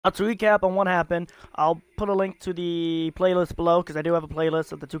To recap on what happened, I'll put a link to the playlist below because I do have a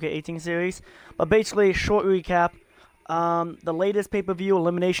playlist of the 2K18 series. But basically, short recap. The latest pay-per-view,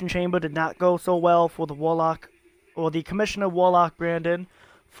 Elimination Chamber, did not go so well for the Warlock, or the Commissioner Warlock Brandon,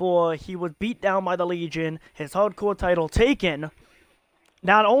 for he was beat down by the Legion, his hardcore title taken.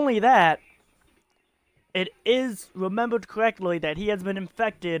 Not only that, it is remembered correctly that he has been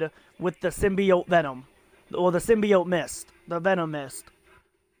infected with the symbiote Venom, or the symbiote mist, the Venom mist.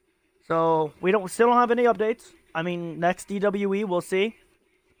 So, still don't have any updates. I mean, next DWE, we'll see.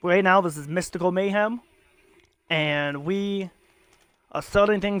 Right now, this is Mystical Mayhem. And we are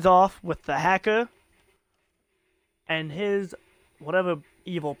starting things off with the hacker. And his, whatever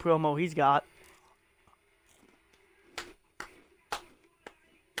evil promo he's got.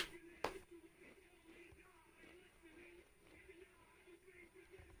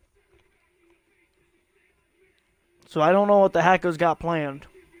 So I don't know what the hacker's got planned.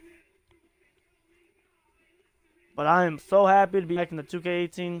 But I am so happy to be back in the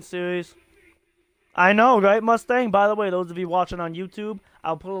 2K18 series. I know, right, Mustang? By the way, those of you watching on YouTube,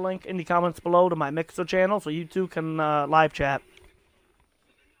 I'll put a link in the comments below to my Mixer channel so you too can live chat.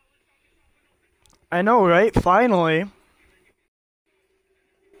 I know, right? Finally.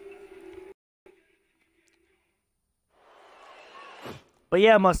 But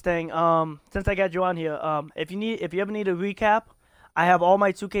yeah, Mustang, since I got you on here, if you ever need a recap, I have all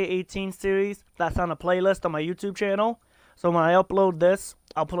my 2K18 series that's on a playlist on my YouTube channel. So when I upload this,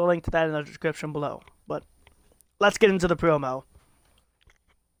 I'll put a link to that in the description below. But let's get into the promo.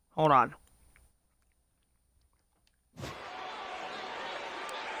 Hold on.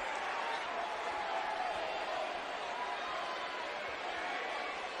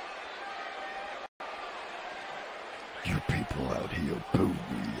 You people out here boo me.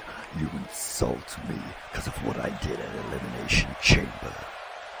 You insult me because of what I did at Elimination Chamber.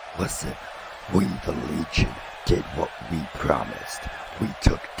 Listen, we the Legion did what we promised. We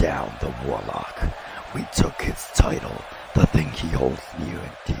took down the Warlock. We took his title, the thing he holds near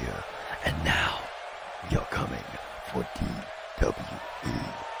and dear. And now, we are coming for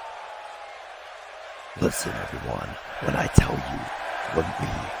DWE. Listen everyone, when I tell you, when we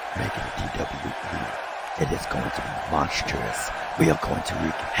make it a DWE, it is going to be monstrous. We are going to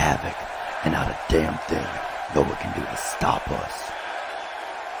wreak havoc, and not a damn thing no one can do to stop us.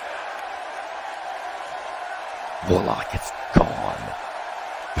 Warlock is gone.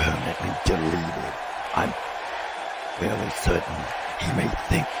 Permanently deleted. I'm fairly certain he may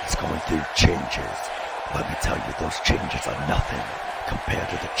think he's going through changes. Let me tell you, those changes are nothing compared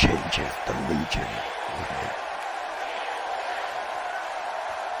to the changes the Legion will make.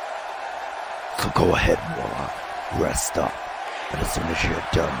 So go ahead, Warlock. Rest up. But as soon as you're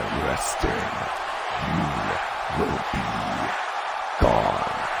done resting, you will be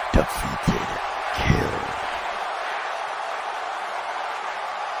gone, defeated, killed.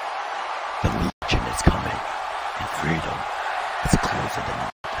 The Legion is coming, and freedom is closer than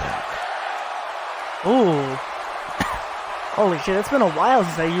you think. Ooh. Holy shit, it's been a while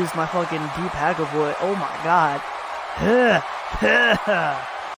since I used my fucking deep hacker voice. Oh my god.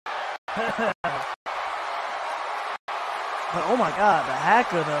 But oh my god, the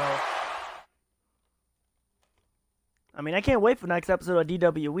hacker though. I mean, I can't wait for the next episode of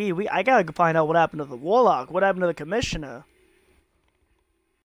DWE. I gotta find out what happened to the Warlock. What happened to the Commissioner?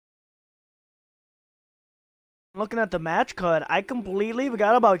 Looking at the match card, I completely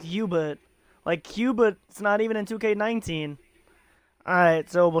forgot about Hubert. Like, Hubert's not even in 2K19. Alright,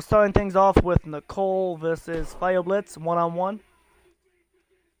 so we're starting things off with Nicole versus Fire Blitz, one-on-one.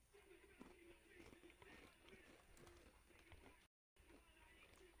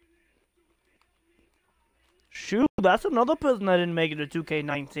 Shoot, that's another person that didn't make it to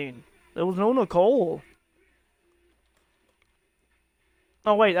 2K19. There was no Nicole.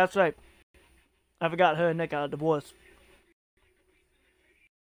 Oh wait, that's right. I forgot her and Nick got a divorce.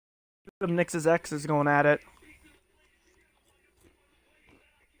 Nick's ex is going at it.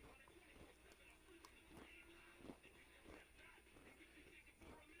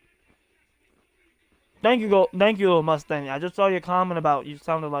 Thank you, Mustang. I just saw your comment about you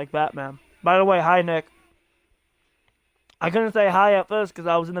sounded like Batman. By the way, hi, Nick. I couldn't say hi at first because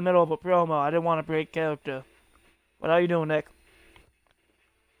I was in the middle of a promo. I didn't want to break character. But how you doing, Nick?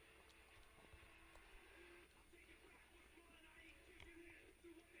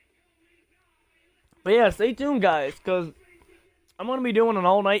 But yeah, stay tuned, guys, because I'm going to be doing an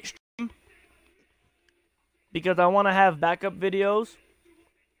all-night stream. Because I want to have backup videos.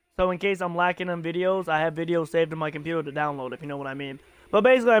 So in case I'm lacking in videos, I have videos saved in my computer to download, if you know what I mean. But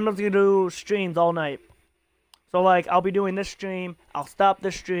basically, I'm just going to do streams all night. So like I'll be doing this stream, I'll stop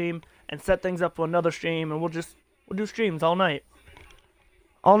this stream and set things up for another stream, and we'll do streams all night.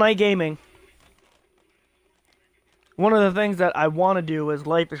 All night gaming. One of the things that I want to do is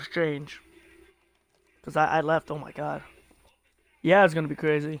Life is Strange. Because I left, oh my god. Yeah, it's going to be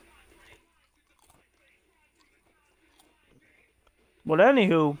crazy. But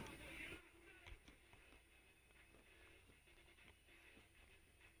anywho.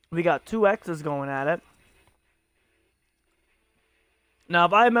 We got two X's going at it. Now,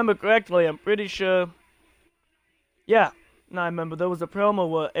 if I remember correctly, I'm pretty sure... Yeah. No, I remember there was a promo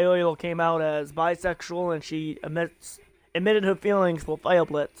where Ariel came out as bisexual and she admitted her feelings for Fire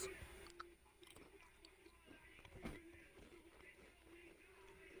Blitz.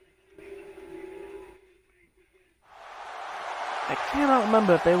 I cannot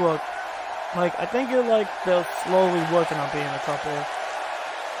remember if they were, like, I think they're slowly working on being a couple.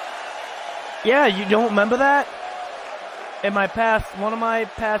 Yeah, you don't remember that? In one of my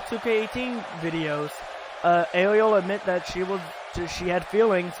past 2K18 videos, Ariel admit that she had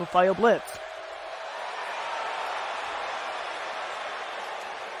feelings for Fire Blitz.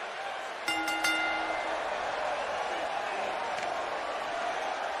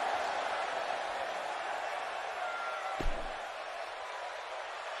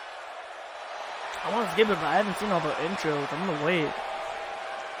 I want to skip it, but I haven't seen all the intros. I'm gonna wait.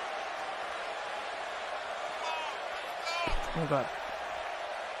 Oh god.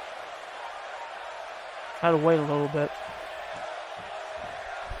 I had to wait a little bit.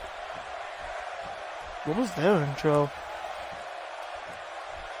 What was their intro?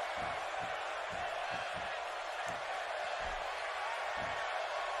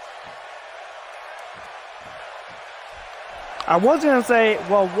 I was gonna say,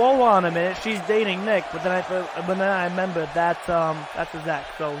 well, whoa on a minute, she's dating Nick, but then I remembered that's the Zach.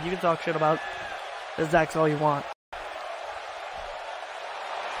 So you can talk shit about the Zach's all you want.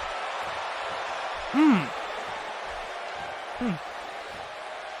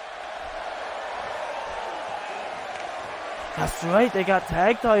 That's right, they got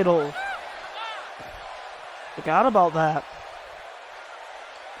tag titles. Forgot about that.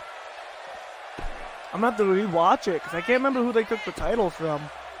 I'm gonna have to rewatch it, because I can't remember who they took the titles from.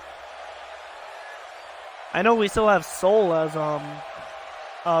 I know we still have Soul as,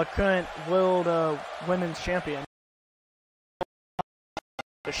 current world, women's champion.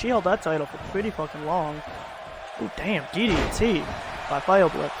 But she held that title for pretty fucking long. Ooh, damn, DDT by Fire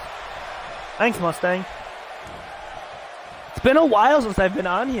Blitz. Thanks, Mustang. It's been a while since I've been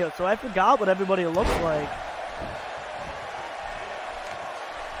on here, so I forgot what everybody looks like.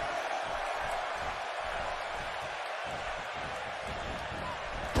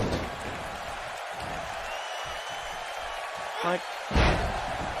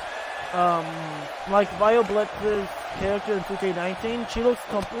 Like Fire Blitz's character in 2K19, she looks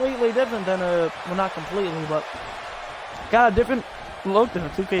completely different than well, not completely, but got a different look than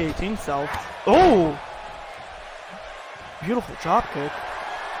her 2K18 self. Oh! Beautiful drop kick.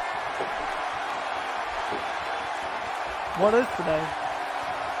 What is today?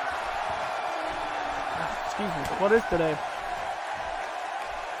 Excuse me, but what is today?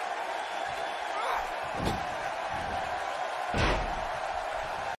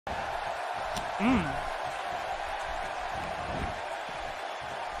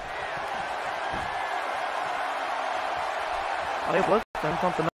 Hey, let's send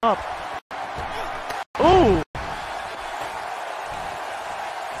something up. Ooh!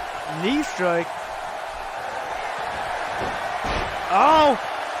 Knee strike. Oh!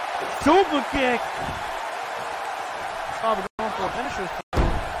 Super kick! Oh, we're going for a finisher.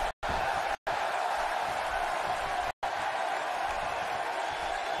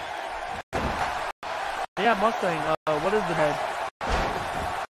 Yeah, Mustang, what is the head?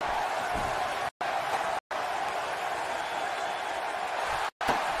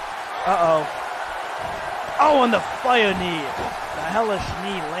 Uh-oh. Oh, and the fire knee. The hellish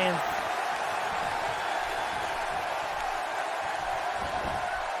knee lands.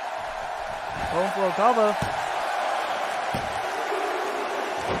 Going for a cover.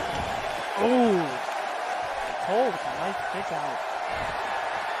 Ooh. Cole with a nice kick out.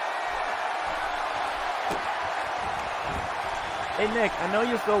 Hey Nick, I know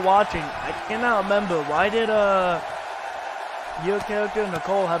you're still watching. I cannot remember. Why did your character and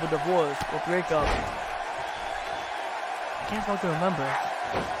Nicole have a divorce or breakup? I can't fucking remember.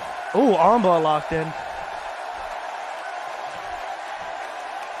 Ooh, armbar locked in.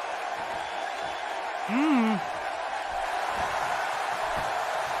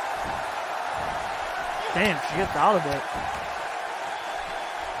 Damn, she gets out of it.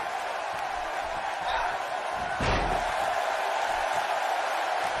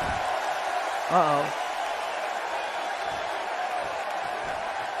 Uh-oh.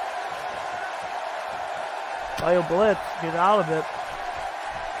 Bio Blitz, get out of it.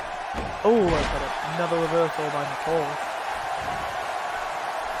 Oh, I got another reversal by Nicole.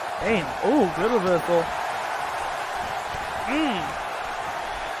 Damn. Oh, good reversal.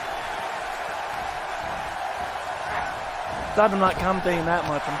 Glad I'm not commentating that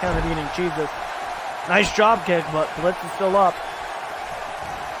much. I'm kind of eating cheeses. Nice drop kick, but Blitz is still up.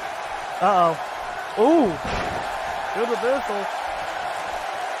 Uh-oh. Ooh. Good reversal.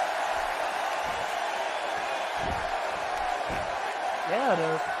 Yeah, it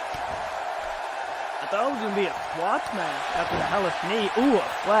is. I thought it was going to be a squat smash after the hellish knee. Ooh, a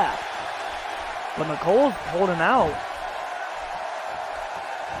slap. But Nicole's holding out.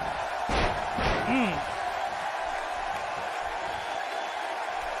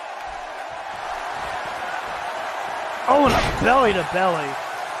 Oh, and a belly to belly.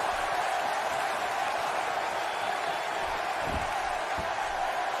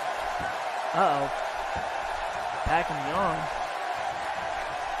 Uh-oh. Attacking Young.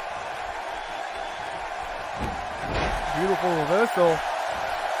 Beautiful reversal.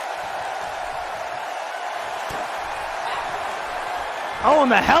 Oh,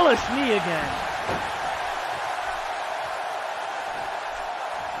 and the hellish knee again.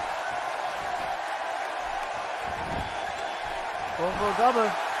 Going for a cover.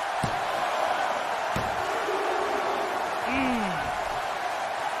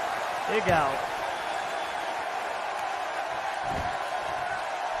 Big out.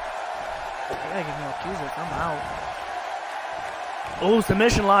 I gotta give me a Jesus. I'm out. Oh,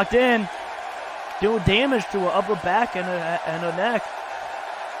 submission locked in. Doing damage to her upper back and her neck.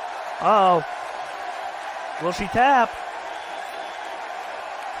 Uh-oh. Will she tap?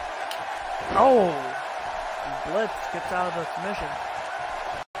 Oh. Blitz gets out of the submission.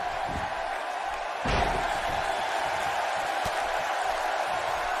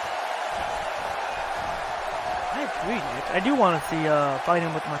 I agree, Nick. I do want to see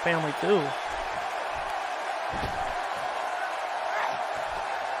fighting with my family too.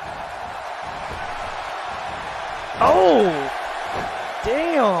 Oh!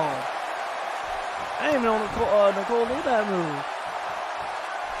 Damn! I didn't even know Nicole knew that move.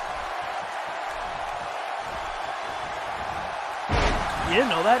 You didn't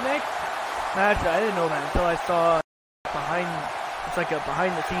know that, Nick? Actually, I didn't know that until I saw it's like a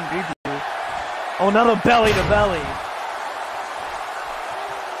behind the scenes review. Oh, another belly to belly.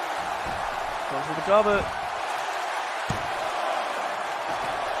 Goes for the cover.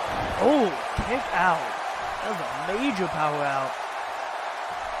 Oh, kick out. That was a major power out.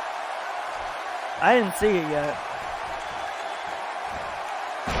 I didn't see it yet.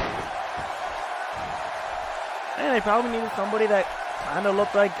 And they probably needed somebody that kind of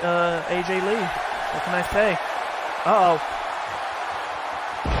looked like AJ Lee. What can I say? Uh-oh.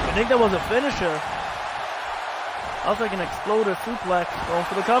 I think that was a finisher. I was like an exploder suplex. Going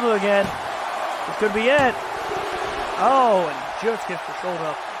for the cover again. This could be it. Oh, and just gets the shoulder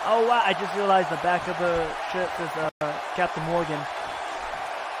up. Oh, wow. I just realized the back of the shirt says Captain Morgan.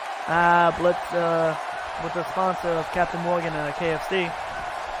 Blitz with the sponsor of Captain Morgan and a KFC.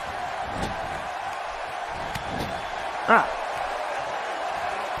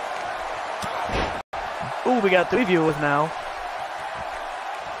 Ooh, we got 3 viewers now.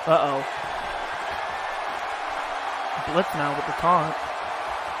 Uh-oh. Blitz now with the taunt.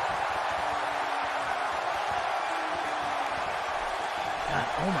 God,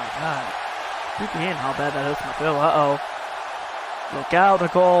 oh my god. Peek me in how bad that hurts my feel. Uh-oh. Look out,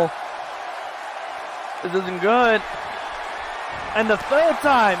 Nicole. This isn't good. And the 3rd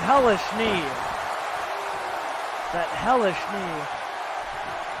time, hellish knee. That hellish knee.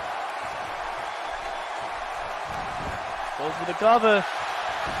 Goes for the cover.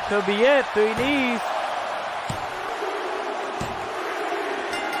 Could be it. 3 knees.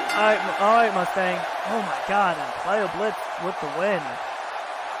 Alright, Mustang. Oh my god, and Player Blitz with the win.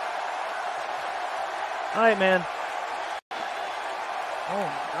 Alright, man. Oh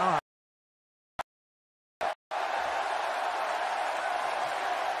my god.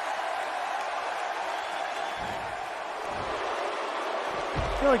 I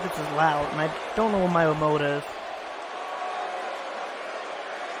feel like this is loud, and I don't know what my remote is.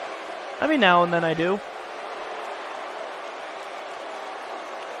 Every now and then I do.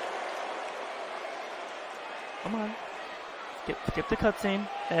 Come on. Skip the cutscene.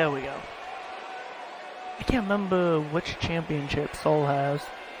 There we go. I can't remember which championship Soul has.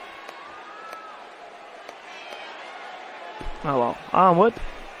 Oh well. Onward.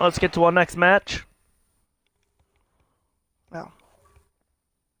 Let's get to our next match. Well.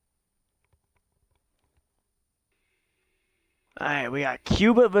 Alright, we got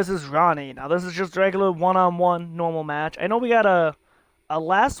Cubit versus Ronnie. Now this is just regular one-on-one normal match. I know we got a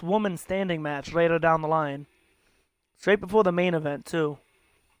last woman standing match later down the line. Straight before the main event, too.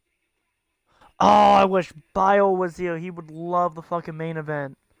 Oh, I wish Bio was here. He would love the fucking main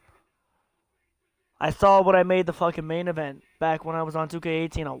event. I saw what I made the fucking main event back when I was on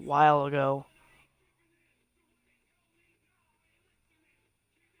 2K18 a while ago.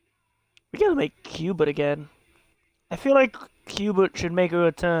 We gotta make Cubit again. I feel like Cubit should make a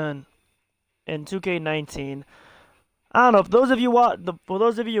return in 2K19. I don't know, for those of you who are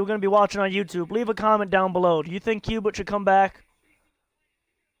going to be watching on YouTube, leave a comment down below. Do you think Cubit should come back?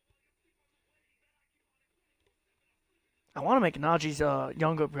 I want to make Naji's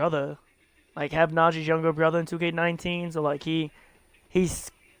younger brother. Like, have Naji's younger brother in 2K19, so like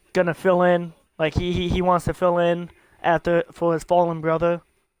he's gonna fill in. Like he wants to fill in for his fallen brother.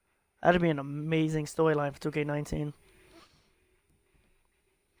 That'd be an amazing storyline for 2K19.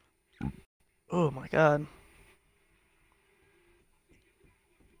 Oh my god.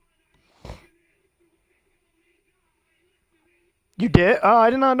 You did? Oh, I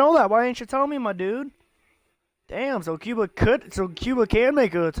did not know that. Why didn't you tell me, my dude? Damn, so Cuba can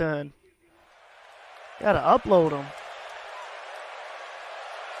make a return. Gotta upload him.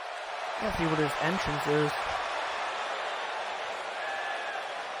 Gotta see what his entrance is.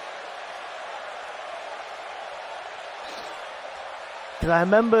 Cause I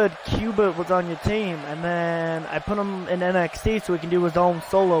remembered Cuba was on your team, and then I put him in NxT so he can do his own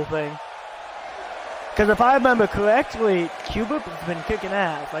solo thing. Because if I remember correctly, Cuba has been kicking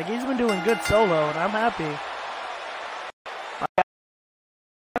ass. Like, he's been doing good solo, and I'm happy.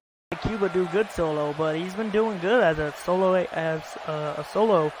 Cuba do good solo, but he's been doing good as a solo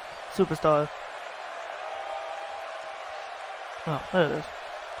superstar. Oh, there it is.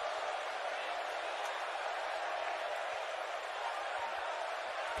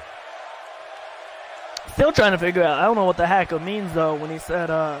 Still trying to figure out. I don't know what the heck it means though when he said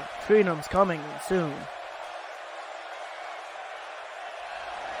freedom's coming soon.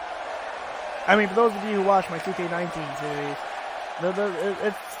 I mean, for those of you who watch my 2K19 series,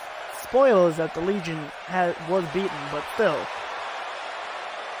 it's spoilers that the Legion was beaten, but still.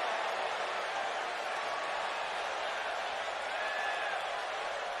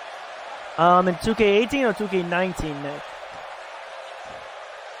 In 2K18 or 2K19, Nick?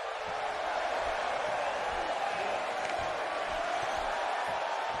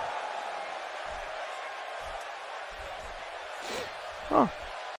 Huh.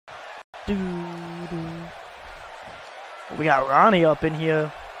 We got Ronnie up in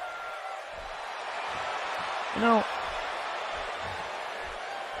here. You know.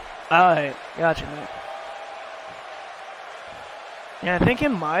 Alright, gotcha, Nick. Yeah, I think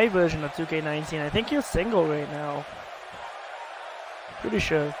in my version of 2K19, I think you're single right now. Pretty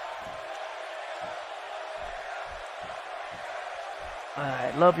sure.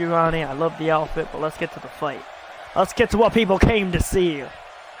 Alright, love you, Ronnie. I love the outfit, but let's get to the fight. Let's get to what people came to see.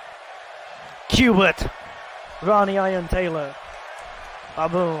 Cubit. Ronnie Iron Taylor.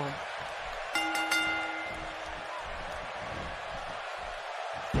 Ba-boom.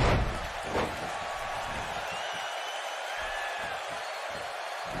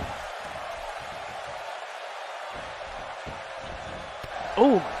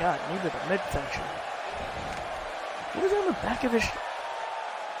 Oh my god, neither the midsection. What is on the back of his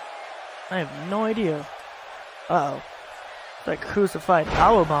I have no idea. Uh-oh. It's like crucified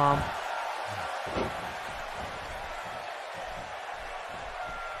powerbomb.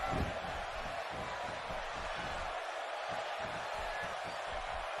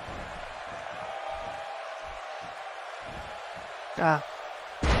 Ah.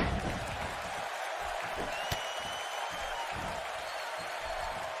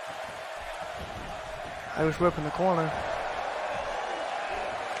 I was ripping the corner.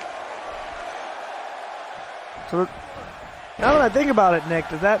 So, now that I think about it, Nick,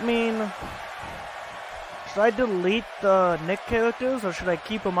 does that mean... Should I delete the Nick characters, or should I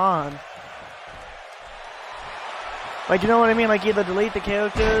keep them on? Like, you know what I mean? Like, either delete the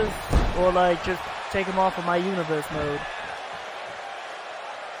characters, or, like, just take them off of my universe mode.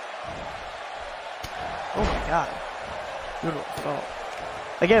 Oh my god. Beautiful salt.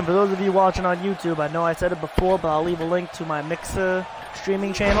 Again, for those of you watching on YouTube, I know I said it before, but I'll leave a link to my Mixer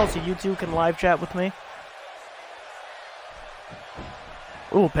streaming channel so you too can live chat with me.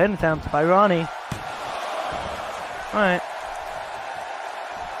 Ooh, pen attempt by Ronnie. Alright.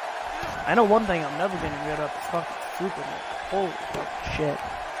 I know one thing I'm never getting rid of is fucking Superman. Holy fucking shit.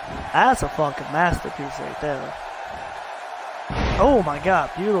 That's a fucking masterpiece right there. Oh my god,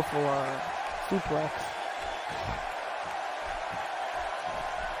 beautiful suplex.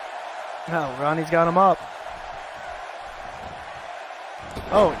 Oh, Ronnie's got him up.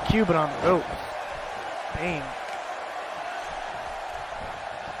 Oh, Cuban on the rope. Bang.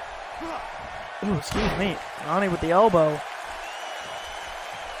 Ooh, excuse me. Ronnie with the elbow.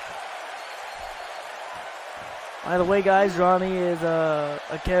 By the way, guys, Ronnie is a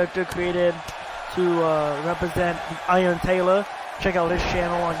character created to represent the Iron Taylor. Check out his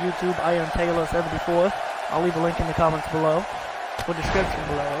channel on YouTube, Iron Taylor 74. I'll leave a link in the comments below, or description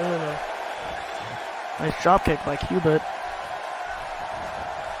below. Nice dropkick by Hubert.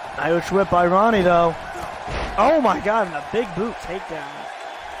 Irish whip by Ronnie, though. Oh my God, and a big boot takedown.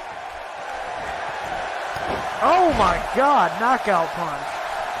 Oh my God, knockout punch.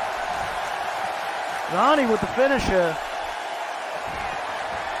 Ronnie with the finisher.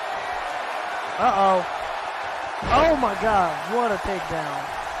 Uh-oh. Oh my God, what a takedown.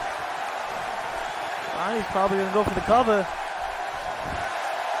 Ronnie's probably going to go for the cover.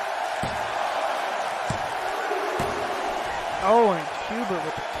 Oh, and Hubert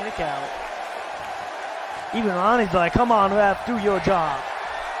with the kick out. Even Ronnie's like, come on, ref, do your job.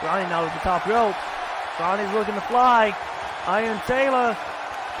 Ronnie now with the top rope. Ronnie's looking to fly. Iron Taylor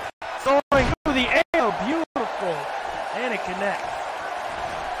soaring through the air. Beautiful. And it connects.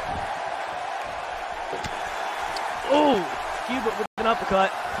 Oh, Hubert with an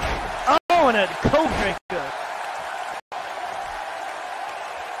uppercut. Oh, and a code breaker.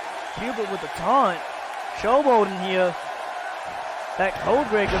 Hubert with the taunt. Showboating here. That code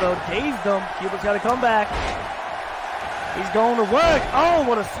breaker, though, dazed him. Hubert's got to come back. He's going to work. Oh,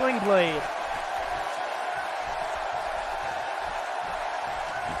 what a sling blade.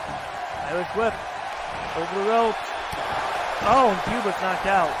 Irish whip. Over the rope. Oh, and Hubert's knocked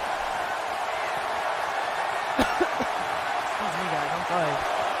out. Excuse me, guys. I'm sorry.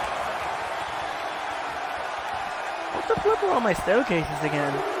 What's the flipper on my staircases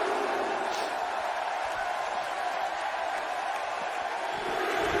again?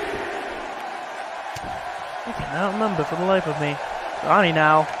 I cannot remember for the life of me. Ronnie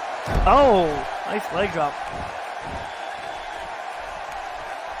now. Oh, nice leg drop.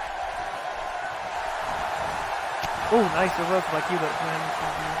 Oh, nice reverse by Hubert.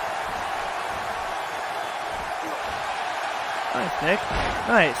 Nice, Nick.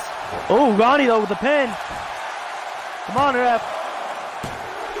 Nice. Oh, Ronnie though with the pin. Come on, ref.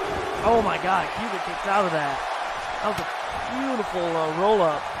 Oh my God, Hubert kicks out of that. That was a beautiful roll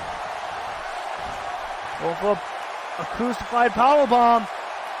up. Going for a crucified powerbomb.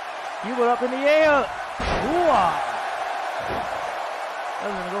 Hubert up in the air. Ooh-ah. I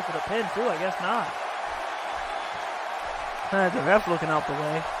was going to go for the pin too, I guess not. The ref looking out the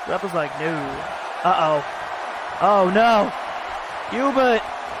way. The ref was like, no. Uh-oh. Oh no. Hubert.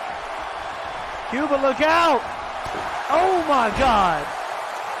 Hubert, look out. Oh my God.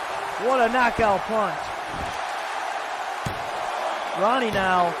 What a knockout punch. Ronnie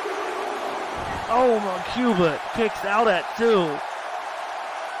now. Oh my, Hubert kicks out at 2.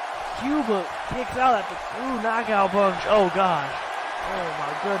 Hubert kicks out at the 2 knockout punch. Oh gosh. Oh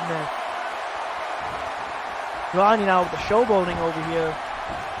my goodness. Ronnie now with the showboating over here.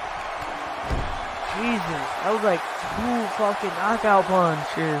 Jesus, that was like 2 fucking knockout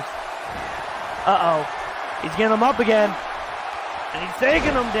punches. Uh-oh. He's getting him up again. And he's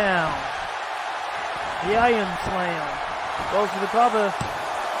taking him down. The Iron Slam. Goes for the cover.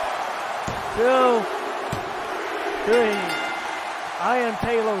 2, 3. Iron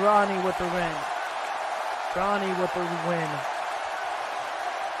Taylor, Ronnie with the win. Ronnie with the win.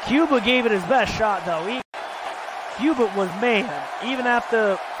 Cuba gave it his best shot though. Hubert was mayhem. Even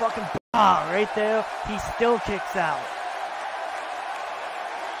after fucking right there, he still kicks out.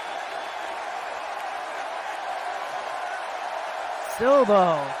 Still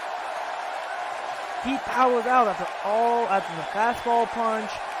though, he powers out after the fastball punch,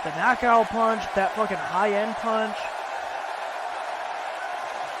 the knockout punch, that fucking high-end punch.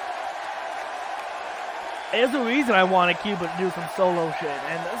 There's a reason I wanted Cuba to do some solo shit,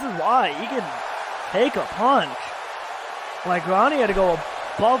 and this is why. He can take a punch. Like, Ronnie had to go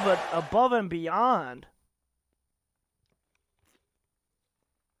above and beyond.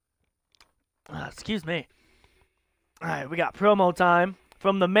 Excuse me. Alright, we got promo time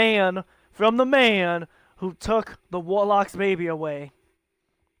from the man who took the Warlock's baby away.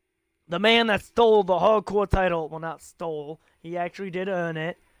 The man that stole the hardcore title. Well, not stole. He actually did earn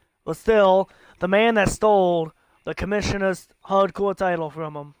it. But still, the man that stole the commissioner's hardcore title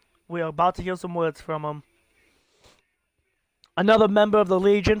from him. We are about to hear some words from him. Another member of the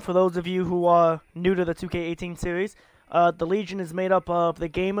Legion, for those of you who are new to the 2K18 series. The Legion is made up of the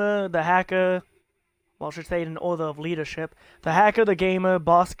gamer, the hacker, well, I should say it in order of leadership. The hacker, the gamer,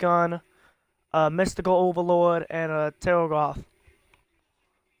 boss gun, Mystical Overlord, and Terrorgoth.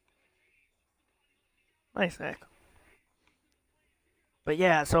 Nice, Nick. But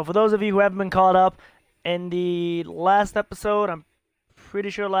yeah, so for those of you who haven't been caught up, in the last episode, I'm pretty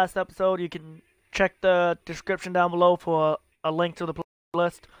sure last episode, you can check the description down below for a link to the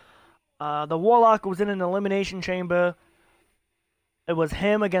playlist. The Warlock was in an elimination chamber. It was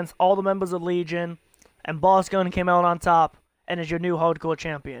him against all the members of Legion, and Boss Gun came out on top and is your new hardcore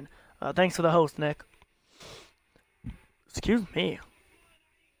champion. Thanks for the host, Nick. Excuse me.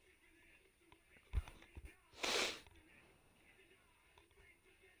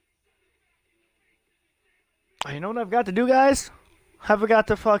 You know what I've got to do, guys? I forgot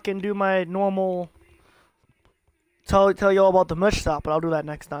to fucking do my normal tell you all about the merch shop, but I'll do that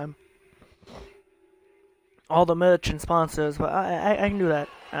next time. All the merch and sponsors, but I can do that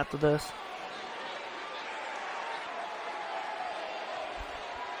after this.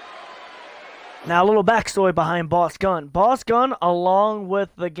 Now, a little backstory behind Boss Gun. Boss Gun, along with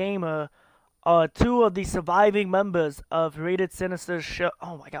the Gamer, are two of the surviving members of Rated Sinister's show.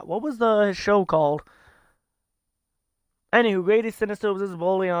 Oh my god, what was his show called? Anywho, Rated Sinister was this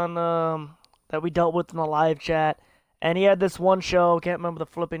bully on that we dealt with in the live chat, and he had this one show. Can't remember the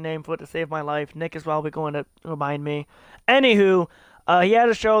flipping name for it to save my life. Nick is probably going to remind me. Anywho, he had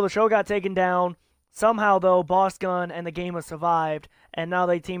a show. The show got taken down. Somehow, though, Boss Gun and the Gamer survived, and now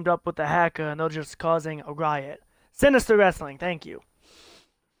they teamed up with the hacker, and they're just causing a riot. Sinister Wrestling, thank you.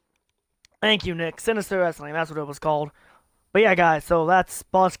 Thank you, Nick. Sinister Wrestling, that's what it was called. But yeah, guys, so that's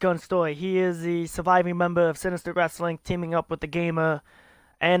Boss Gun's story. He is the surviving member of Sinister Wrestling, teaming up with the Gamer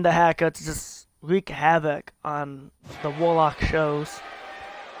and the hacker to just wreak havoc on the Warlock shows.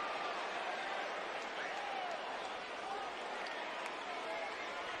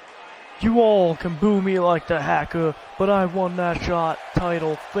 You all can boo me like the hacker, but I won that shot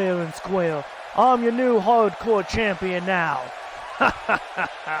title fair and square. I'm your new hardcore champion now. Ha ha ha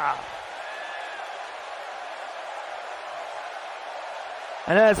ha.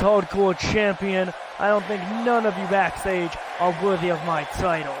 And as hardcore champion, I don't think none of you backstage are worthy of my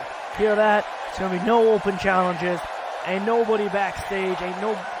title. Hear that? There's going to be no open challenges. Ain't nobody backstage, ain't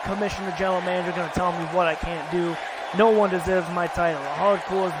no commissioner general manager going to tell me what I can't do. No one deserves my title. The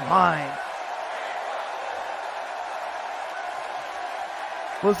hardcore is mine.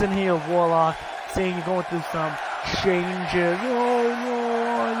 Listen here, Warlock, saying you're going through some changes. Oh,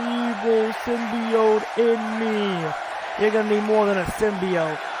 you're an evil symbiote in me. You're gonna need more than a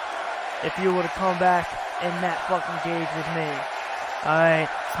symbiote if you were to come back in that fucking cage with me. Alright,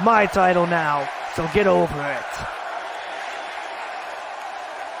 it's my title now, so get over it.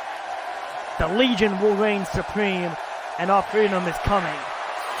 The Legion will reign supreme, and our freedom is coming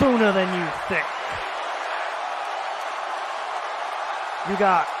sooner than you think. If you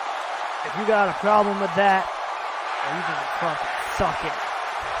got a problem with that, well, you can fucking suck it.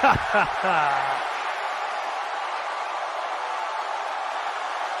 Ha ha ha.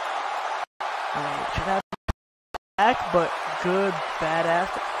 Should have back, but good badass.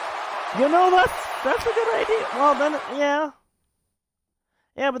 You know, that's a good idea. Well then,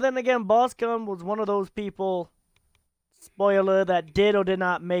 yeah, but then again, Boss Gun was one of those people. Spoiler, that did or did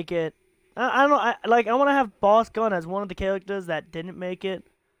not make it. I don't know. I want to have Boss Gun as one of the characters that didn't make it.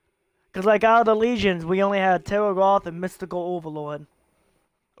 Cause like out of the Legions, we only had Terrorgoth and Mystical Overlord.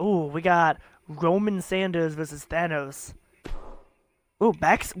 Ooh, we got Roman Sanders versus Thanos. Ooh,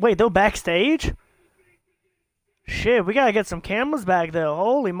 wait, they're backstage? Shit, we gotta get some cameras back there.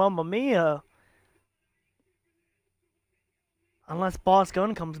 Holy mamma mia. Unless Boss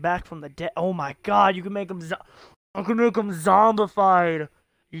Gun comes back from the dead. Oh my god, you can make him I can make him zombified.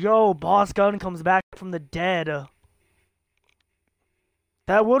 Yo, Boss Gun comes back from the dead.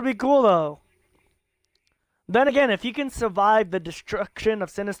 That would be cool though. Then again, if you can survive the destruction of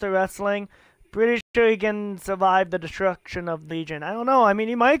Sinister Wrestling, pretty sure he can survive the destruction of Legion. I don't know. I mean,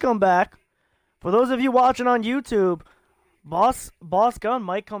 he might come back. For those of you watching on YouTube, Boss Gun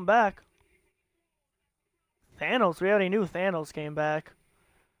might come back. Thanos, we already knew Thanos came back.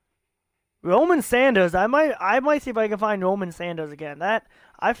 Roman Sanders, I might see if I can find Roman Sanders again.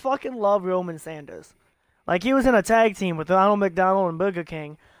 I fucking love Roman Sanders. Like, he was in a tag team with Ronald McDonald and Burger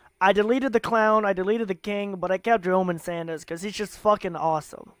King. I deleted the Clown, I deleted the King, but I kept Roman Sanders because he's just fucking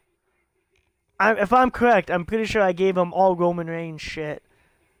awesome. If I'm correct, I'm pretty sure I gave him all Roman Reigns shit.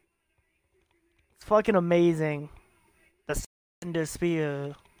 It's fucking amazing. The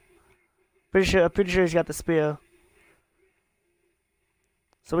spear. Pretty sure he's got the spear.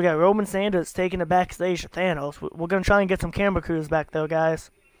 So we got Roman Sanders taking it backstage to Thanos. We're gonna try and get some camera crews back though, guys.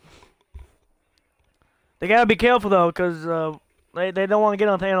 They gotta be careful though, cause they don't want to get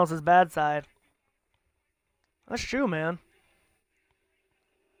on Thanos' bad side. That's true, man.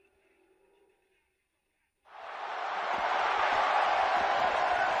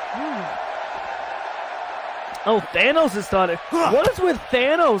 Oh, Thanos has started. What is with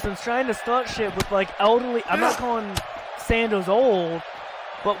Thanos and trying to start shit with, like, elderly... I'm not calling Sanders old,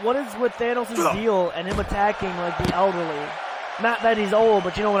 but what is with Thanos' deal and him attacking, like, the elderly? Not that he's old,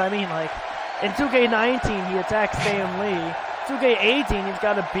 but you know what I mean, like... In 2K19, he attacked Stan Lee. 2K18, he's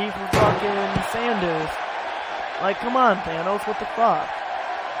got a beef with fucking Sanders. Like, come on, Thanos, what the fuck?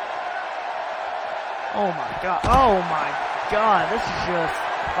 Oh my god. Oh my god, this is just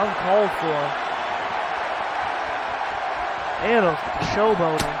uncalled for. Thanos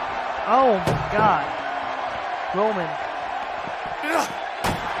showboating. Oh my god. Roman.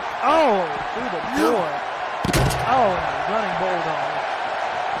 Oh, through the door. Oh, running bulldog.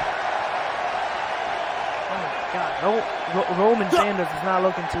 Oh my god. Roman Sanders is not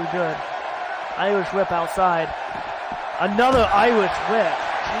looking too good. Irish whip outside. Another Irish whip.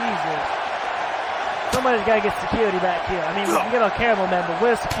 Jesus. Somebody's got to get security back here. I mean, we can get our cameraman, but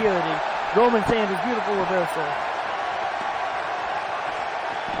where's security? Roman Sanders, beautiful reversal.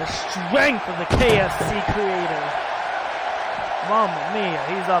 The strength of the KFC creator. Mamma mia,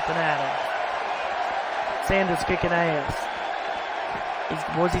 he's up and at it. Sanders kicking ass.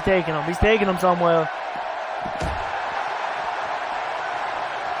 Where's he taking him? He's taking him somewhere.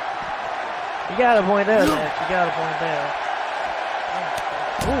 You got a point there, Nick. You got a point there.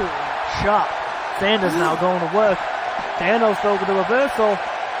 Ooh, shot. Sanders now going to work. Thanos though with the reversal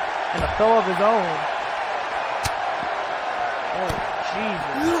and a throw of his own. Oh,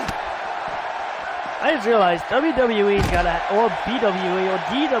 Jesus. I just realized WWE's gotta, or BWE, or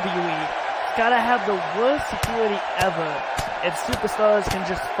DWE, gotta have the worst security ever if superstars can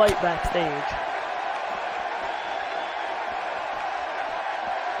just fight backstage.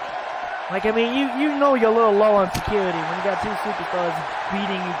 Like, I mean, you know you're a little low on security when you got two superstars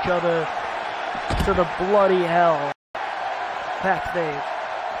beating each other to the bloody hell backstage.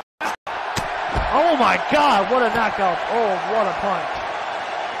 Oh my god, what a knockout. Oh, what a punch.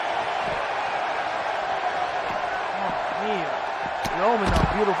 Oh, man. Roman,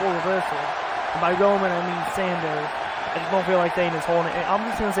 a beautiful reversal. And by Roman, I mean Sanders. I just don't feel like saying his whole name. I'm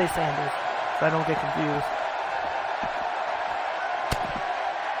just going to say Sanders, so I don't get confused.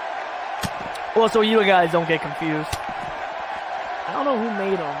 Well, so you guys don't get confused. I don't know who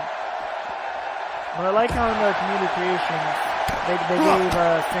made them. But I like how in the community creations, they gave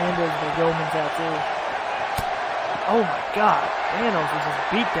Sanders the Roman tattoo. Oh my god. Thanos is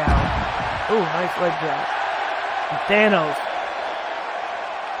just beat down. Ooh, nice leg drop. And Thanos.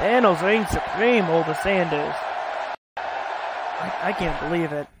 Thanos reigns supreme over Sanders. I can't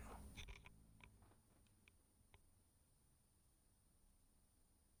believe it.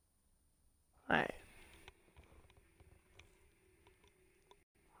 Alright.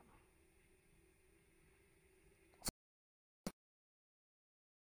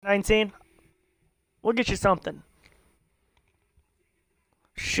 $19. We'll get you something.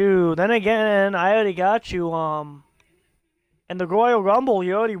 Shoot. Then again, I already got you. In the Royal Rumble,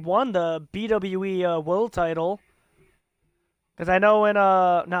 you already won the BWE World Title. Because I know in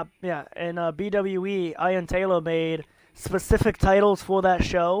BWE, Ian Taylor made specific titles for that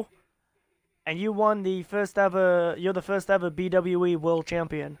show. And you won the first ever. You're the first ever BWE World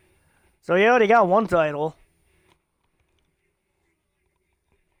Champion. So you already got one title.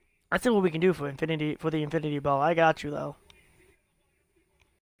 Let's see what we can do for the Infinity Ball. I got you though.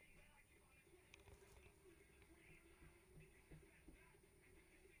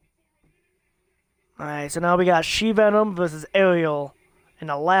 Alright, so now we got She-Venom versus Ariel in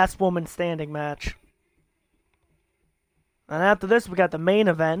the last woman standing match. And after this, we got the main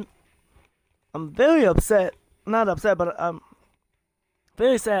event. I'm very upset. Not upset, but I'm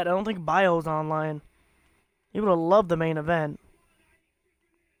very sad. I don't think Bio's online. He would have loved the main event.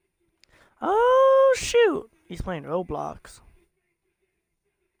 Oh, shoot. He's playing Roblox.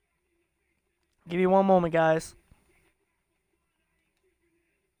 Give you one moment, guys.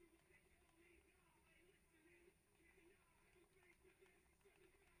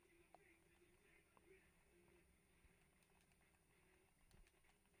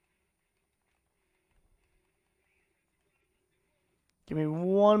 Give me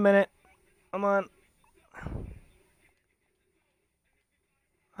 1 minute. Come on.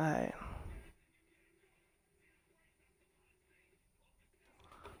 Alright.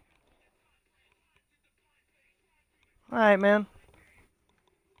 Alright, man.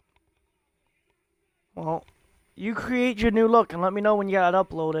 Well, you create your new look and let me know when you got it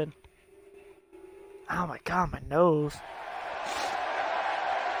uploaded. Oh my god, my nose.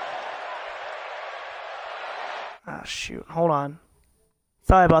 Ah, shoot. Hold on.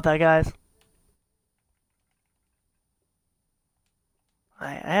 Sorry about that, guys.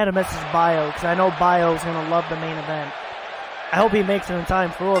 I had to message Bio, because I know Bio's going to love the main event. I hope he makes it in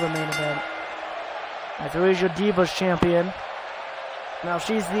time for the main event. Alright, so here's your Divas champion. Now,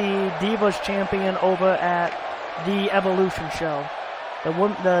 she's the Divas champion over at the Evolution show. The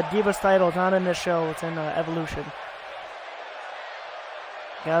Divas title is not in this show, it's in Evolution.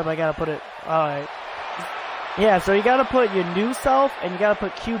 I gotta put it. Alright. Yeah, so you gotta put your new self and you gotta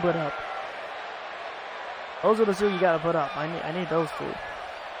put Cuban up. Those are the two you gotta put up. I need those two.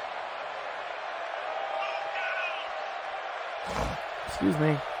 Excuse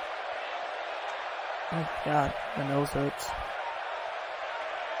me. Oh god, my nose hurts.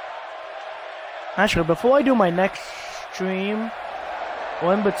 Actually, before I do my next stream,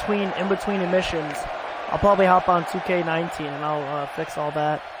 or in between emissions, I'll probably hop on 2K19 and I'll fix all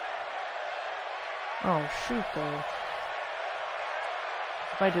that. Oh shoot though.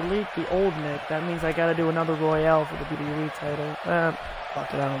 If I delete the old Nick, that means I gotta do another Royale for the WWE title.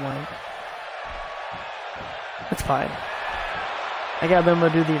 Fuck it, I don't mind. It's fine. I gotta remember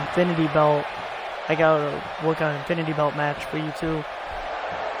to do the Infinity Belt. I gotta work on an Infinity Belt match for you too.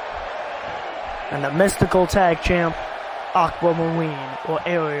 And the mystical tag champ, Aquamarine, or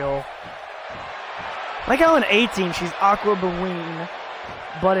Ariel. Like how in 18 she's Aquamarine,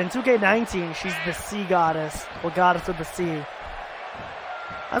 but in 2K19 she's the Sea Goddess, or Goddess of the Sea.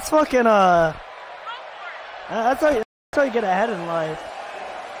 That's fucking, that's how you get ahead in life.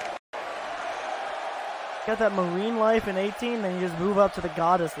 Got that marine life in 18, then you just move up to the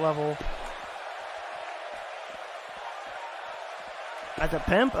goddess level. As a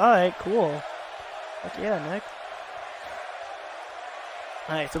pimp? Alright, cool. Fuck yeah, Nick.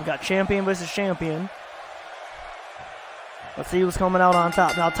 Alright, so we got champion versus champion. Let's see who's coming out on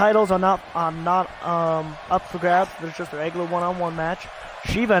top. Now, titles are not up for grabs. There's just a regular one-on-one match.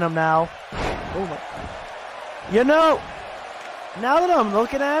 She-Venom now. Oh my. You know, now that I'm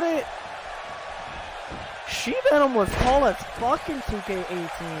looking at it, She-Venom was tall as fuck in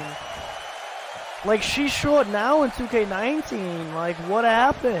 2K18. Like, she's short now in 2K19. Like, what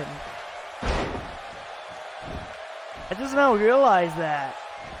happened? I just now realized that.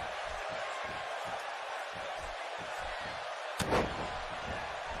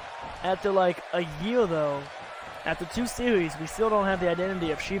 After like a year though, after 2 series, we still don't have the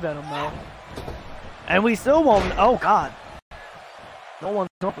identity of She-Venom though. And we still won't, oh god. No one's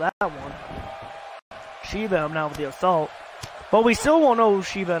up that one. She-Venom now with the assault. But we still won't know who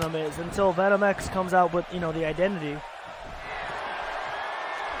She-Venom is until Venom X comes out with, you know, the identity.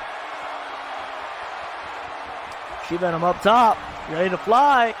 She-Venom up top, ready to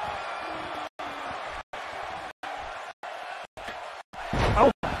fly.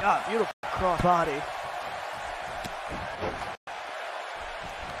 Oh my god, beautiful cross body.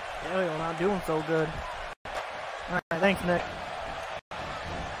 Ariel not doing so good. Alright, thanks Nick.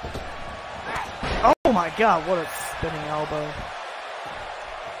 Oh my god, what a spinning elbow.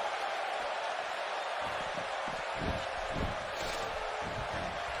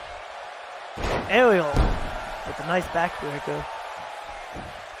 Ariel with a nice backbreaker.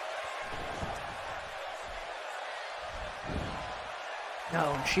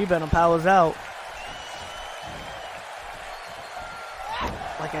 No, She-Venom powers out.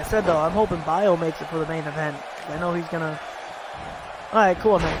 Like I said though, I'm hoping Bio makes it for the main event. I know he's gonna... Alright,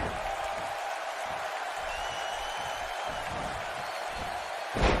 cool man.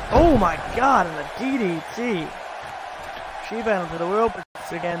 Oh my god, and a DDT. She-Venom to the rope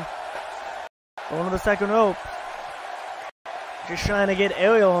again. Going to the second rope. Just trying to get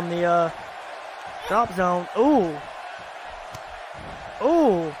Ariel in the drop zone. Ooh.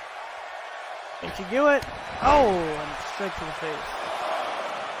 Ooh. Can she do it? Oh, and straight to the face.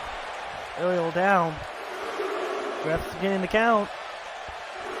 Ariel down. Ref's getting the count.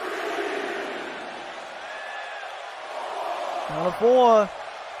 Number 4.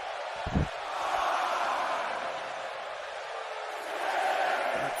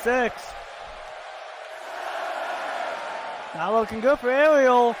 That's 6. Not looking good for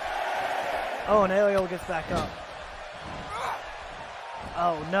Ariel. Oh, and Ariel gets back up.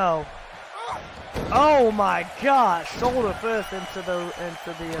 Oh no. Oh my gosh. Shoulder first into the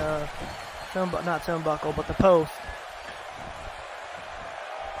not turnbuckle, but the post.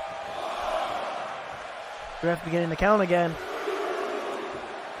 Ref beginning to count again.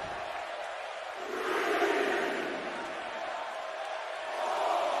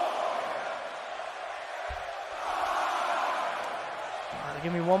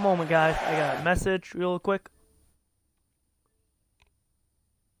 Give me one moment, guys. I got a message real quick.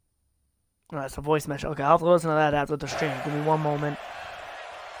 Alright, it's a voice message. Okay, I'll have to listen to that after the stream. Give me one moment.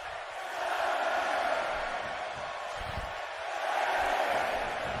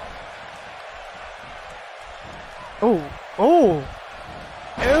 Oh, oh!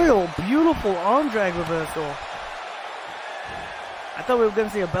 Ariel, beautiful arm drag reversal. I thought we were going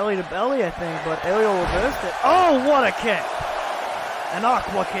to see a belly to belly, I think, but Ariel reversed it. Oh, what a kick! An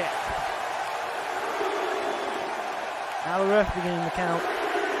aqua kick. Now the ref beginning to count.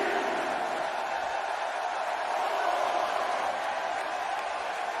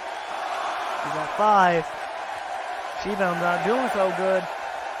 He's at 5. She-Venom's not doing so good.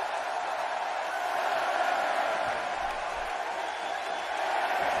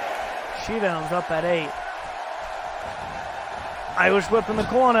 She-Venom's up at 8. Irish whip in the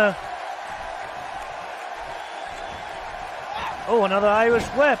corner. Oh, another Irish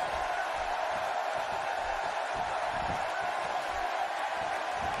whip.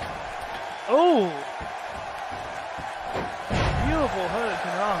 Oh! Beautiful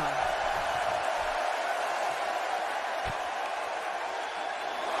Hurricane Rana.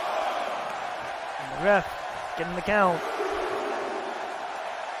 And the ref getting the count.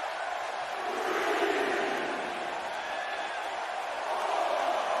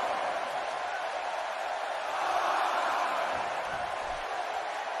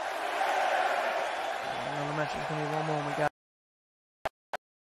 Just give me one moment, guys.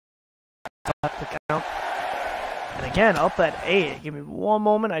 The count. And again, up at 8. Give me one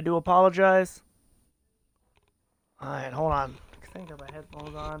moment. I do apologize. Alright, hold on. I think I have my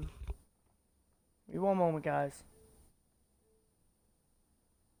headphones on. Give me one moment, guys.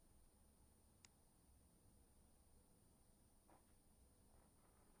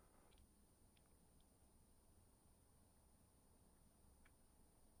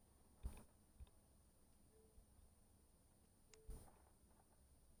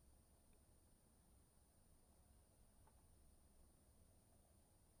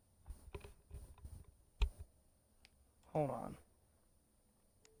 Hold on.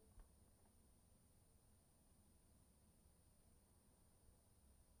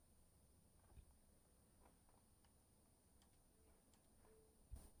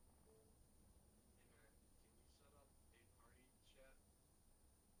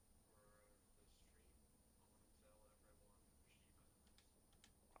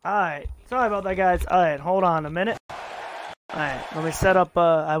 Alright, sorry about that, guys. Alright, hold on a minute. Alright, let me set up,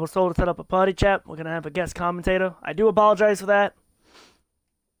 I was told to set up a party chat. We're gonna have a guest commentator. I do apologize for that.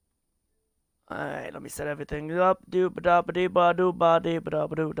 Alright, let me set everything up. Give me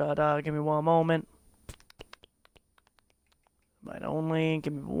one moment. Invite only.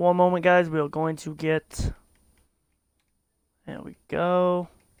 Give me one moment, guys. We are going to get... There we go.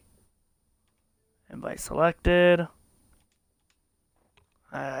 Invite selected.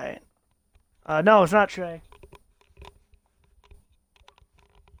 Alright. No, it's not Trey.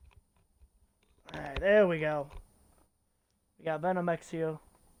 Alright, there we go. We got Venom X here.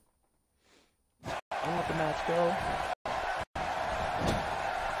 I'll let the match go.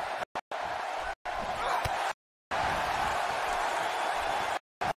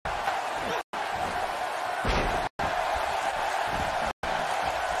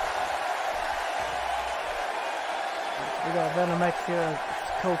 We got Venom X here as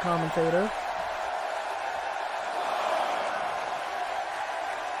co-commentator.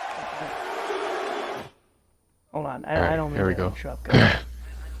 Hold on, I don't mean here we to go. interrupt.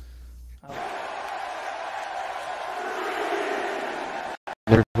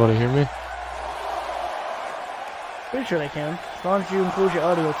 Everybody hear me? Pretty sure they can. As long as you include your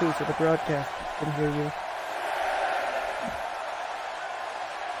audio too, so the broadcast can hear you.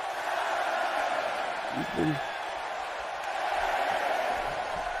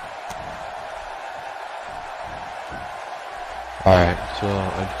 Alright, so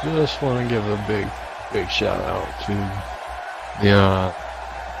I just want to give a big shout out to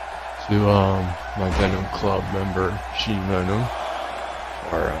my Venom Club member, She Venom,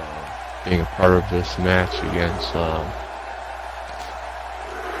 for being a part of this match against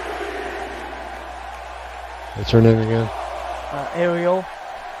what's her name again? Ariel,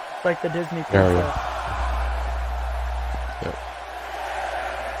 like the Disney princess. Ariel. Yep.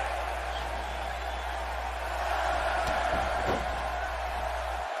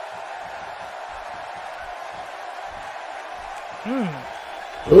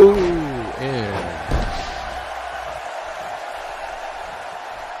 Ooh, and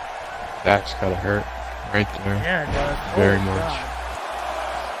back's gotta hurt right there. Yeah, it does. Very Oh, much. God.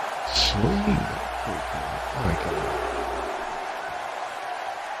 Sweet. Oh my God.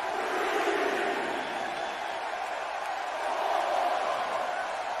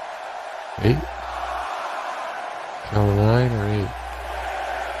 8? Count 9 or 8?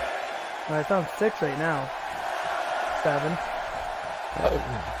 Well, it's on 6 right now. 7.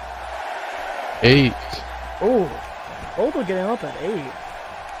 8. Oh, both are getting up at 8.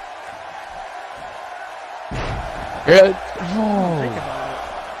 Good. Think about it.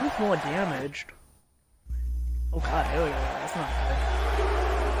 Who's more damaged? Oh god, there we go. That's not good.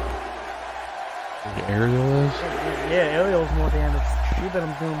 The Ariel is? Yeah, Ariel's more damaged.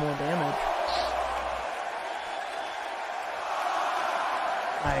 Venom's doing more damage.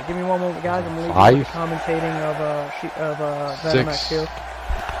 Alright, give me one moment, guys. I'm leaving the commentating of Venom NxT.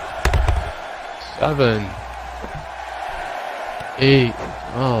 7. 8.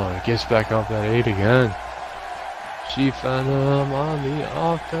 Oh, it gets back up at 8 again. Venom on the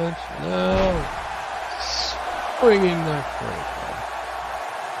offense now. Swinging that break.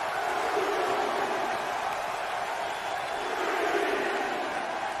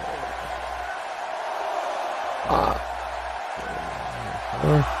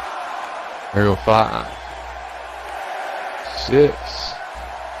 There we go. 5. 6.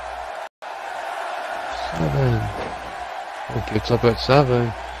 7. It gets up at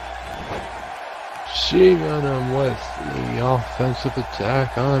 7. Venom with the offensive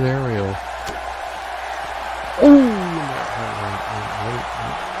attack on Ariel.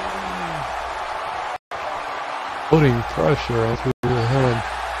 Putting pressure through the head.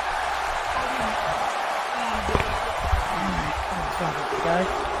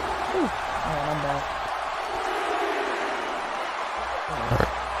 I'm back.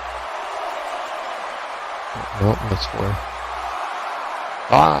 Nope, that's 4.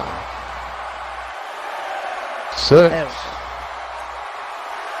 5. 6.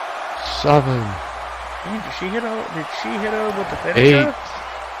 7. Man, did she hit her with the finisher? 8.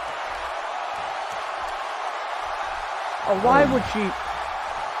 Oh, why would she?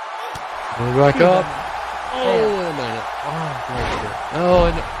 We're back up. Oh, wait a minute. Oh,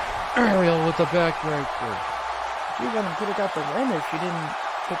 and Ariel with the backbreaker. She could have got the win if she didn't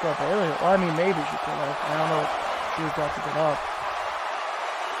pick up Ariel. Well, I mean, maybe she could have. I don't know if she was about to get up.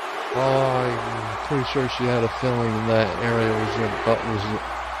 Oh, I'm pretty sure she had a feeling that Ariel was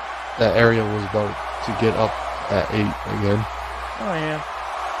about to get up at 8 again. Oh yeah.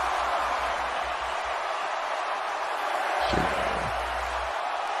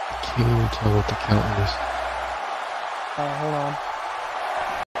 I can't even tell what the count is. Hold on.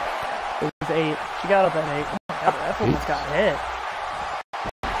 It was 8. She got up at 8. Oh my god, that almost got hit.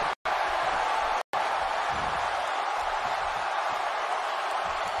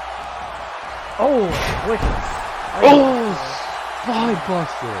 Oh, wicked. Oh, spine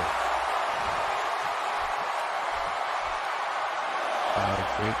buster. I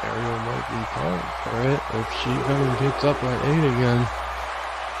think Ariel might be calling for it if she Venom gets up at 8 again.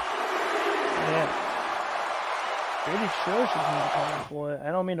 Yeah. Pretty sure she's gonna be calling for it.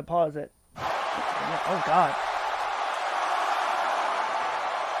 I don't mean to pause it. Oh god.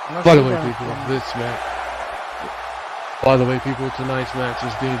 By the way, people, tonight's match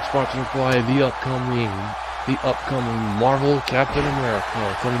is being sponsored by the upcoming Marvel Captain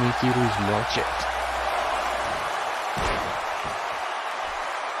America Academy Theaters March 8th.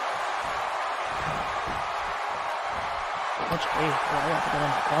 March 8th. Oh, I have to get on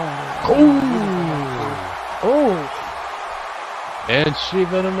the calendar. Oh! And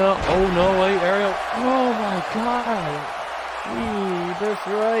Venom now. Oh no, wait, Ariel. Oh my god! That's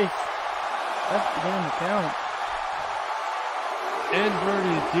right. That's beginning to count.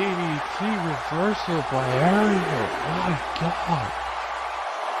 Inverted DDT reversal by Ariel. My god.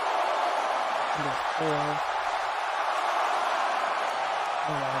 That's 4.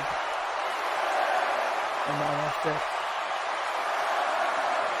 Hold on. And now that's 6.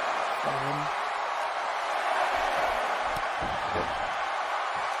 7.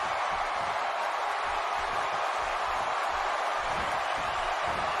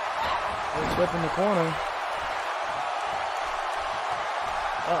 Let's whip in the corner.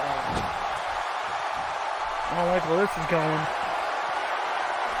 Uh-oh. I don't like where this is going.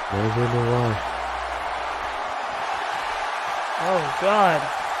 Never know why. Oh, God.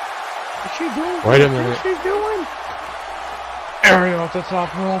 What's she doing? Wait a minute. What's she doing? Ariel at the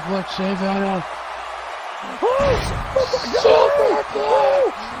top rope, let's save that up.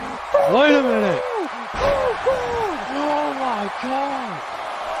 Wait a minute. Oh my god.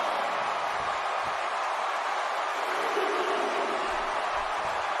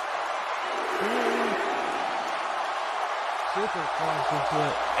 Superplex with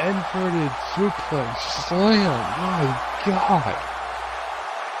an inverted suplex slam. My god.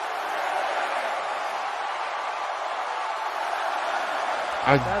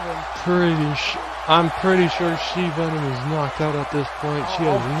 I'm pretty sure she Venom is knocked out at this point. She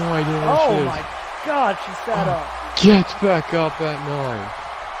has no idea where she is. Oh my god, she sat up. Gets back up at 9.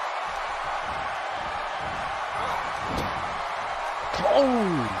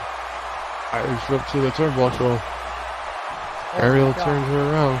 Oh! Irish whip to the turnbuckle. Ariel turns her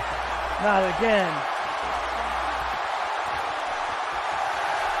around. Not again.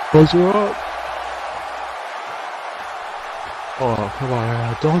 Push her up. Oh, come on,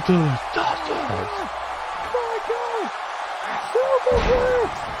 Ariel. Don't do this. Don't do this.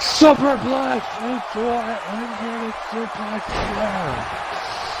 Superplex into an inverted suplex slam.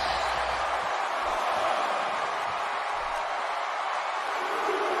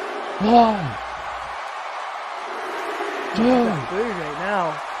 One, two, Three right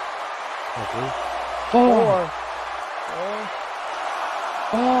now. four,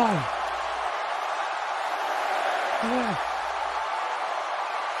 5, 6,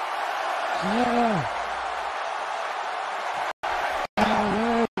 7.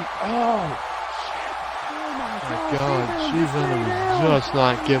 God, she Venom is just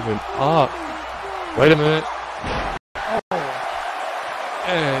not giving up. Wait a minute.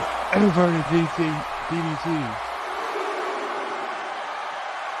 And inverted DDT.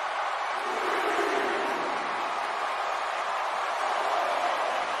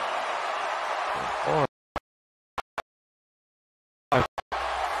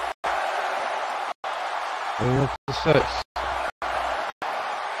 And up to 6.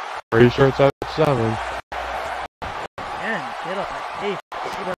 Pretty sure it's at 7. Get up like hey,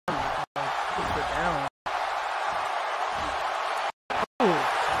 push her down. Oh.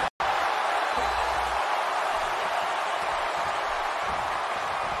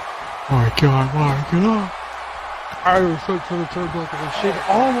 My God, my God. I was hooked for the turnbuckle and shit.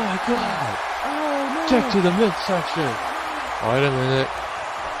 Oh my God. Oh no. Check to the midsection. Wait a minute.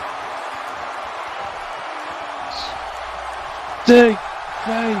 Stick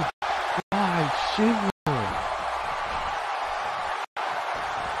face. My shit.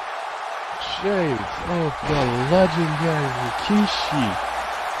 Shades of the legendary Rikishi.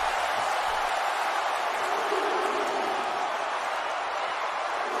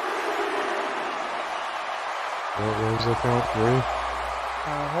 What was the count? 3?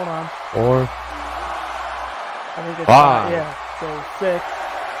 Hold on. 4. I think it's 5. Yeah, so 6.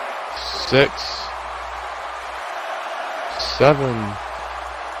 6. 7.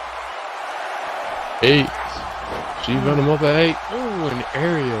 8. She Venom up at 8. Ooh, an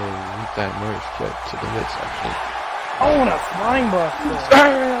Ariel with that nice kick to the midsection. Oh, and a spine buster.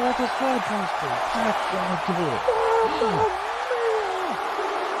 Ariel with the spine buster. That's gonna do it.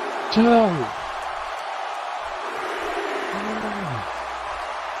 Two.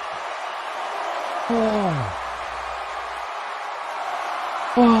 Four.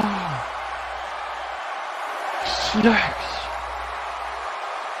 5. 6.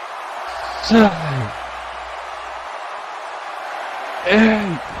 7. 8!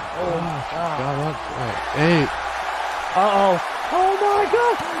 Oh my God. Got up at 8. Uh-oh. Oh my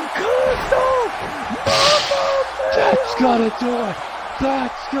God! Crystal! That's gotta do it!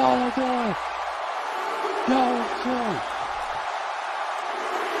 That's gotta do it! Go, 2.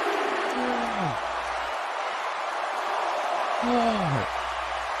 4.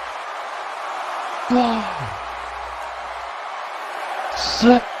 5.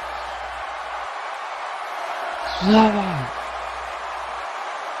 6. 7.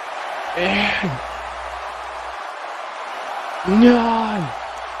 8. 9.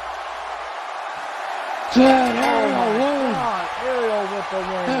 10. Ariel wins. Ariel with the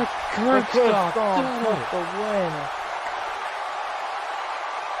win. That curb stop with did it. the win.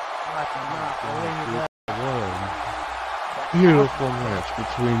 I cannot believe that. Beautiful match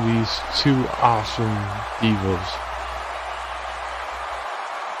between these two awesome divas.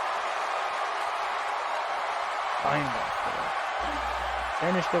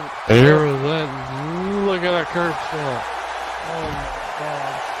 Finished it. There it is. Look at that curve shot. Oh my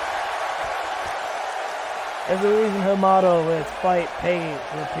God. There's a reason her motto is fight, pay,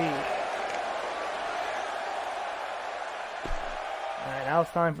 repeat. Alright, now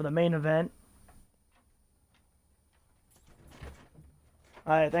it's time for the main event.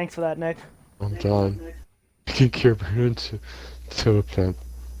 Alright, thanks for that, Nick. I'm done. Kick your burn to a pen.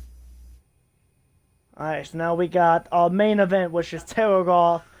 Alright, so now we got our main event, which is Tara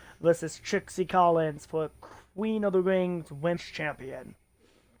Goff versus Trixie Collins for Queen of the Ring's Women's Champion.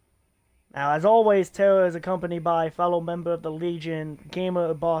 Now, as always, Tara is accompanied by fellow member of the Legion,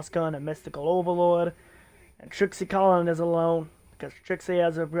 Gamer, Boss Gun, and Mystical Overlord. And Trixie Collins is alone, because Trixie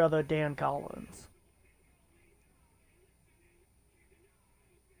has her brother, Dan Collins.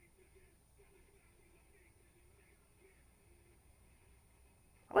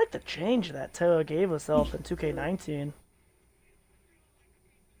 I like the change that Terra gave herself in 2K19.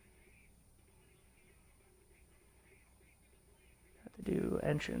 Have to do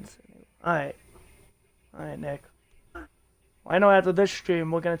entrance. Alright. Alright, Nick. Well, I know after this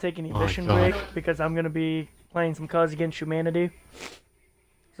stream we're gonna take an emission break because I'm gonna be playing some Cards Against Humanity.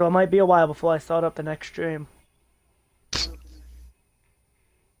 So it might be a while before I start up the next stream.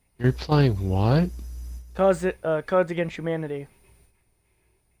 You're playing what? Cards Against Humanity.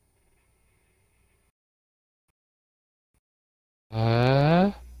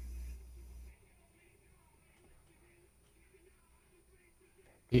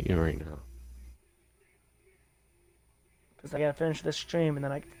 Eat you right now. Because I gotta finish this stream and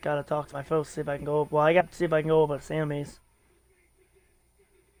then I gotta talk to my folks, see if I can go. Well, I gotta see if I can go over to Sammy's.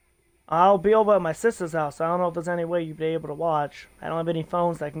 I'll be over at my sister's house. I don't know if there's any way you'd be able to watch. I don't have any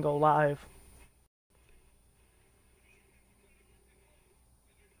phones that can go live.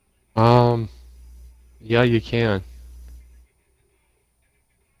 Yeah, you can.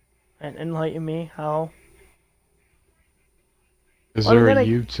 And enlighten me how. Is there a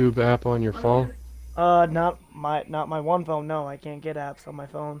YouTube app on your phone? Not my one phone. No, I can't get apps on my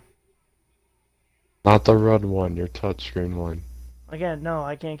phone. Not the red one, your touchscreen one. Again, no,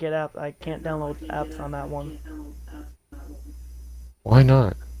 I can't get apps. I can't download apps on that one. Why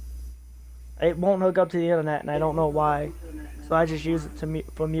not? It won't hook up to the internet, and I don't know why. So I just use it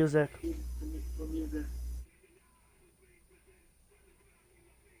for music.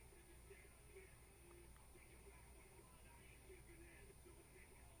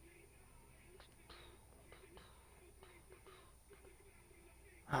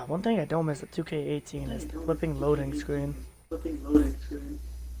 One thing I don't miss at 2K18 is the flipping loading screen.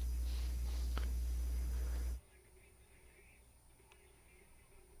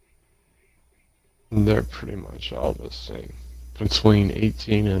 They're pretty much all the same. Between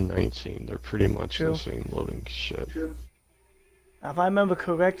 18 and 19, they're pretty much the same loading shit. Now, if I remember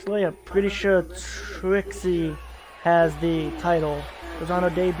correctly, I'm pretty sure Trixie has the title. It was on her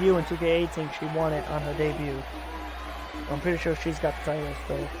debut in 2K18, she won it on her debut. I'm pretty sure she's got the title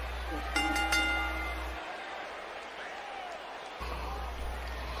still.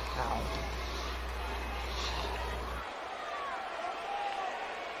 Ow.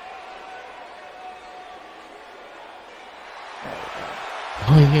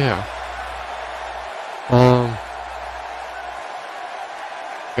 Oh yeah.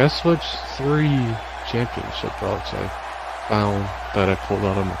 Guess which 3 championship belts I found that I pulled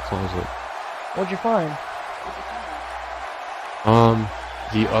out of my closet? What'd you find?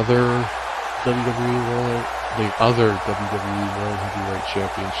 The other WWE World Heavyweight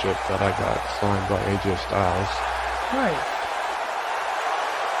Championship that I got signed by AJ Styles. Nice.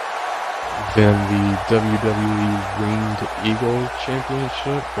 Then the WWE Winged Eagle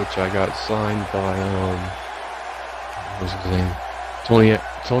Championship, which I got signed by, what was his name?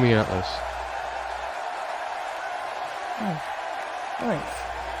 Tony Atlas. Nice.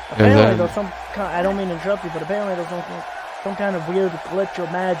 Apparently there's some kind, I don't mean to interrupt you, but apparently there's some kind of weird glitch or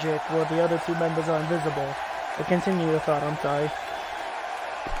magic where the other 2 members are invisible. But continue your thought, I'm sorry.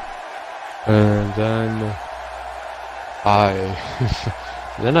 And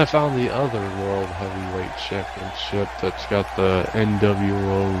then I found the other World Heavyweight Championship that's got the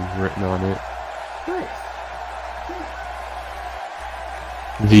NWO written on it. Nice.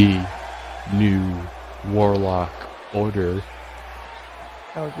 The new Warlock Order.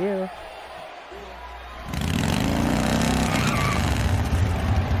 Oh yeah.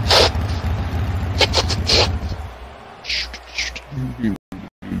 New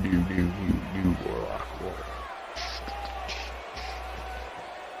Warlock Order.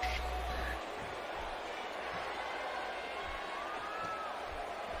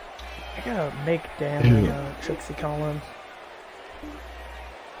 I gotta make damn Trixie Collins.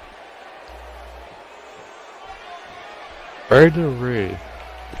 Right to Ray.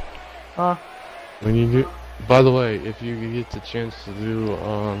 Huh? When you do, by the way, if you get the chance to do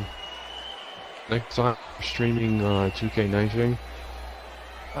next time streaming 2K19,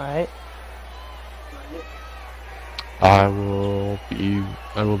 Alright. I will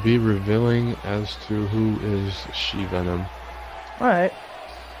be revealing as to who is She-Venom. Alright.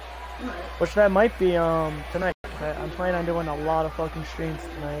 Which that might be tonight. I'm planning on doing a lot of fucking streams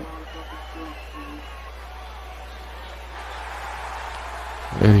tonight.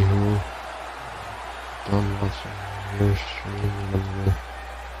 Anywho, done watching your stream.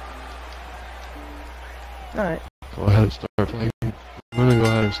 Alright. Go ahead and start playing. I'm gonna go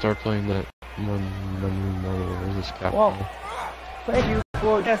ahead and start playing that new model versus Capcom. Well, thank you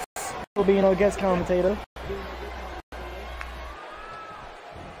for being our guest commentator.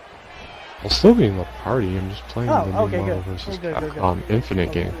 I'll still be in the party. I'm just playing Oh, the new okay, Marvel good. vs. Good. Capcom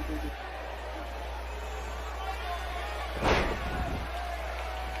Infinite game.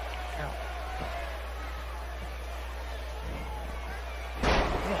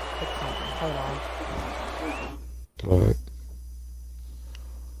 Hold on. But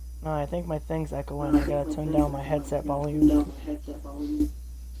No, I think my thing's echoing. I gotta turn down my headset volume.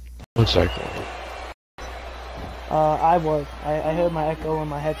 what's that called? I heard my echo in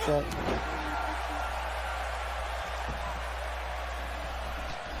my headset.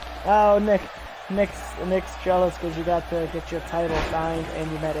 Oh, Nick's jealous because you got to get your title signed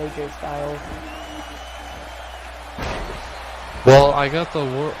and you met AJ Styles. Well, I got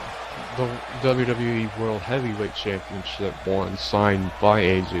the WWE World Heavyweight Championship one signed by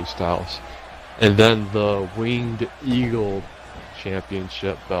AJ Styles, and then the Winged Eagle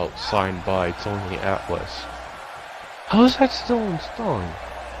Championship belt signed by Tony Atlas. How is that still installed?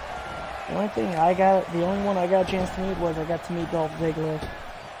 The only one I got a chance to meet was I got to meet Dolph Ziggler.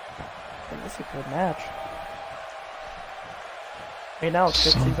 And this is a good match. Right now,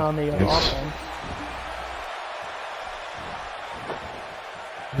 Trixie's on the offense.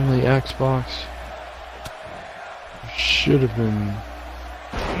 Really, Xbox should have been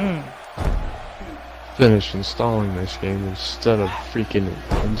finished installing this game instead of freaking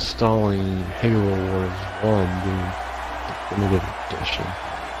installing Halo Wars 1 being Definitive Edition.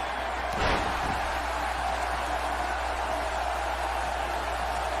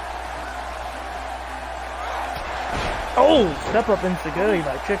 Oh! Step up insecurity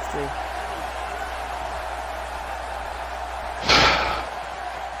by Trixie.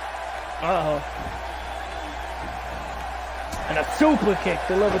 Uh-oh. And a super kick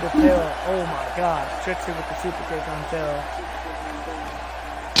delivered to Tara. Oh my god. Trixie with the super kick on Tara.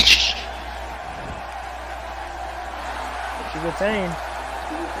 She retained.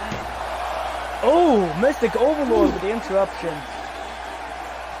 Oh! Mystic Overlord with the interruption.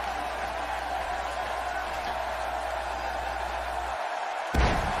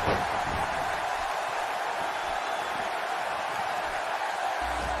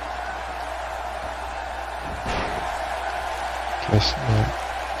 Guess not.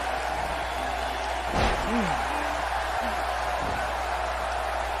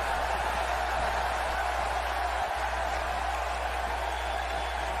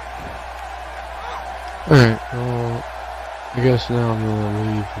 Alright, well, I guess now I'm gonna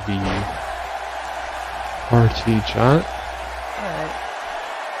leave the RT chat. Alright.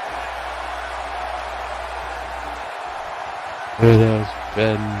 It has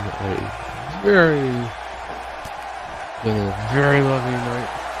been a very lovely night.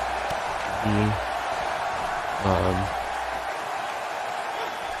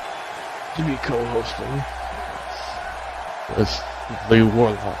 To be co-hosting with the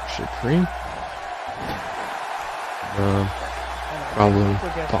Warlock Supreme. Probably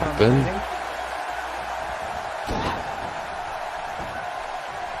pop in.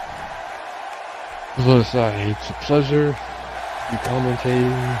 But it's a pleasure to be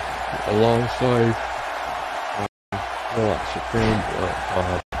commentating alongside Warlock Supreme,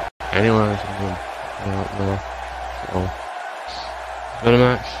 but anyone else I don't know. So,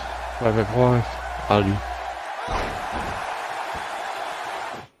 Venomax, 555, howdy.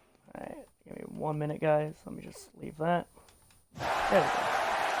 Alright, give me 1 minute, guys. Let me just leave that. There we go.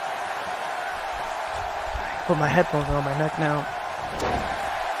 Put my headphones on my neck now.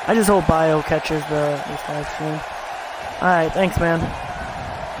 I just hope Bio catches this live stream. Alright, thanks, man.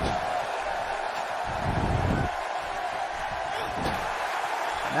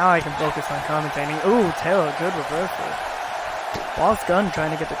 Now I can focus on commentating. Ooh, Taylor, good reversal. Boss Gun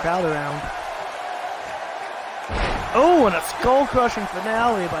trying to get the crowd around. Oh, and a skull-crushing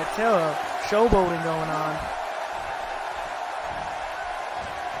finale by Taylor. Showboating going on.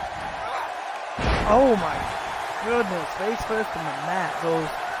 Oh my goodness. Face first in the mat goes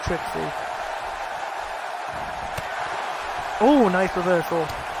Trixie. Oh, nice reversal.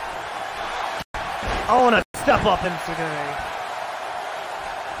 Oh, and a step up in Seguri.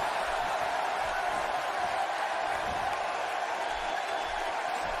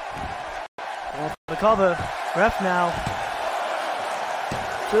 The cover. Ref now.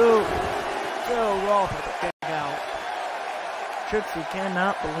 Two Raw for the kick out. Trixie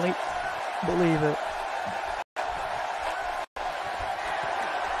cannot believe it.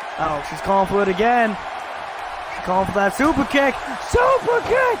 Oh, she's calling for it again. She's calling for that super kick. Super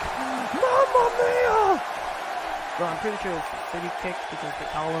kick! Mamma mia! Well, I'm pretty sure it's city kicks because the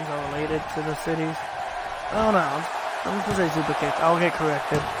columns are related to the cities. Oh no, I'm just gonna say super kick. I'll get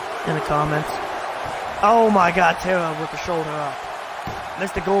corrected in the comments. Oh my god, Tara with the shoulder up.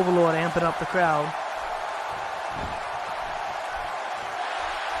 Mystic Overlord amping up the crowd.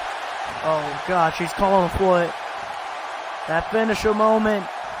 Oh god, she's calling for it. That finisher moment.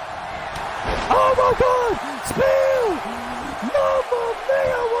 Oh my god! Spear! Mamma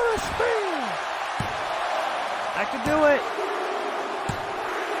mia, what a spear! I could do it.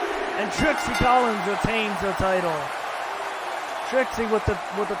 And Trixie Collins retains the title. Trixie with the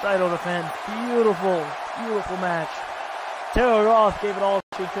title defense. Beautiful, beautiful match. Tara Roth gave it all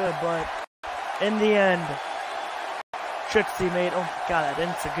she could, but in the end, Trixie made, oh my god, that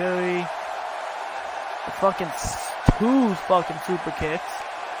enziguri. The fucking, 2 fucking super kicks.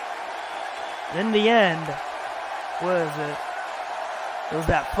 And in the end, where is it? It was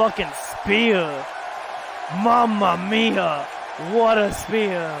that fucking spear. Mamma mia, what a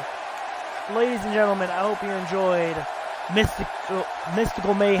spear. Ladies and gentlemen, I hope you enjoyed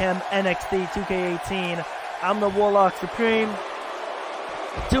Mystical Mayhem NXT 2K18. I'm the Warlock Supreme.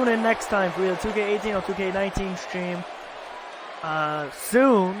 Tune in next time for either 2K18 or 2K19 stream.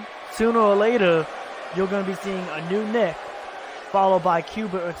 Sooner or later, you're going to be seeing a new Nick, followed by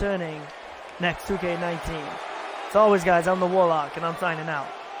Cuba returning next 2K19. As always, guys, I'm the Warlock, and I'm signing out.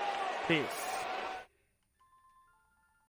 Peace.